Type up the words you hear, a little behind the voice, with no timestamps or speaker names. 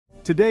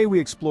Today we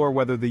explore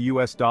whether the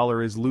US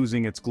dollar is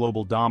losing its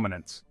global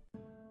dominance.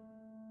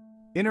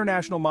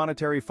 International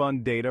Monetary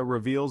Fund data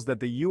reveals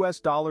that the US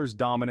dollar's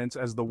dominance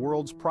as the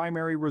world's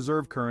primary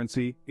reserve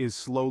currency is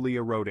slowly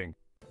eroding.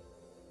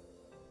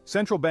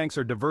 Central banks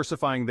are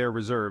diversifying their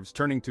reserves,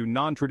 turning to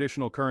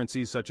non-traditional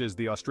currencies such as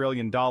the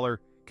Australian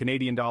dollar,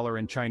 Canadian dollar,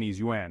 and Chinese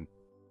yuan.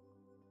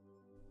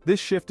 This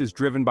shift is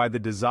driven by the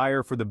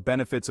desire for the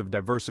benefits of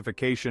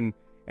diversification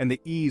and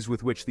the ease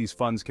with which these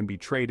funds can be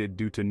traded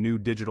due to new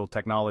digital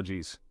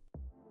technologies.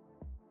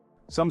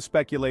 Some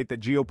speculate that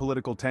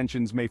geopolitical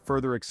tensions may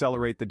further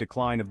accelerate the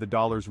decline of the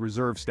dollar's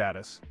reserve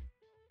status.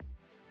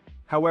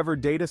 However,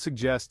 data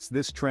suggests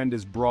this trend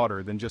is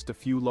broader than just a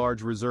few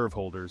large reserve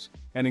holders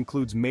and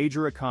includes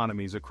major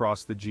economies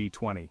across the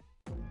G20.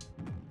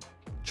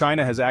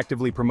 China has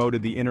actively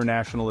promoted the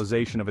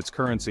internationalization of its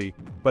currency,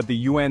 but the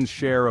yuan's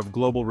share of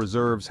global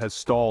reserves has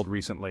stalled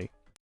recently.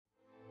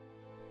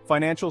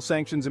 Financial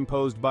sanctions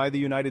imposed by the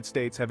United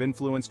States have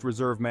influenced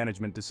reserve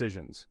management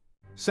decisions.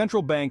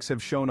 Central banks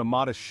have shown a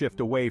modest shift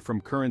away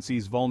from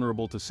currencies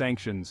vulnerable to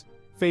sanctions,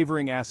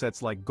 favoring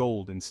assets like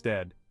gold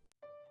instead.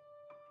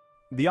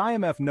 The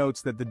IMF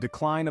notes that the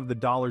decline of the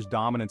dollar's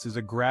dominance is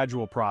a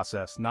gradual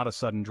process, not a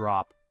sudden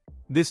drop.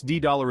 This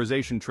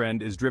de-dollarization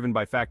trend is driven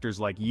by factors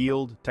like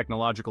yield,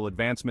 technological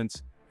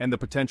advancements, and the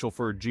potential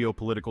for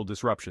geopolitical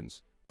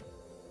disruptions.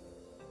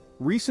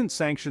 Recent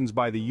sanctions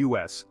by the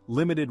US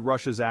limited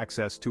Russia's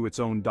access to its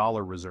own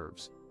dollar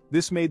reserves.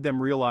 This made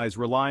them realize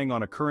relying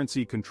on a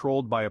currency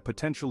controlled by a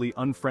potentially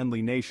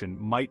unfriendly nation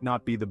might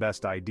not be the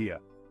best idea.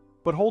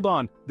 But hold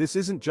on, this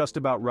isn't just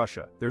about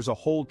Russia. There's a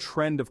whole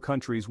trend of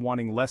countries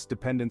wanting less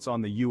dependence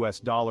on the US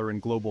dollar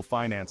in global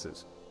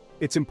finances.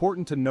 It's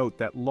important to note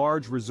that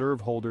large reserve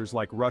holders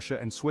like Russia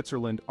and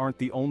Switzerland aren't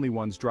the only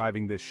ones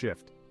driving this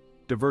shift.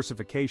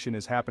 Diversification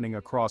is happening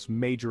across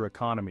major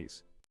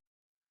economies.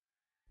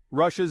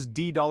 Russia's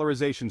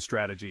de-dollarization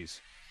strategies.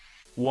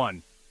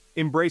 1.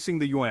 Embracing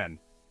the yuan.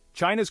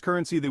 China's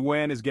currency, the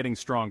yuan, is getting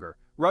stronger.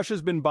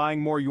 Russia's been buying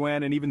more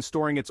yuan and even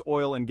storing its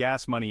oil and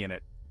gas money in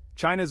it.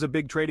 China's a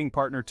big trading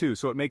partner too,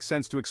 so it makes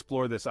sense to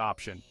explore this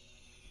option.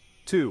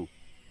 2.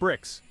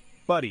 BRICS.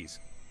 Buddies.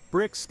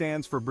 BRICS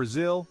stands for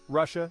Brazil,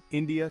 Russia,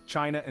 India,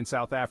 China, and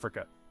South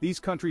Africa. These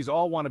countries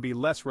all want to be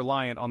less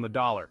reliant on the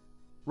dollar.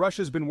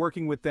 Russia's been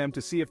working with them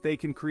to see if they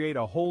can create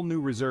a whole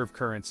new reserve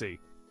currency.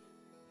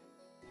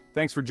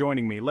 Thanks for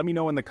joining me. Let me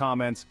know in the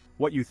comments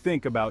what you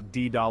think about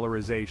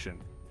de-dollarization.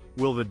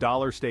 Will the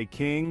dollar stay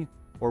king,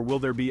 or will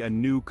there be a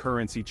new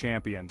currency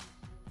champion?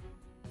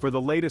 For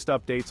the latest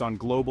updates on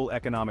global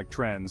economic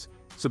trends,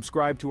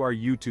 subscribe to our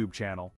YouTube channel.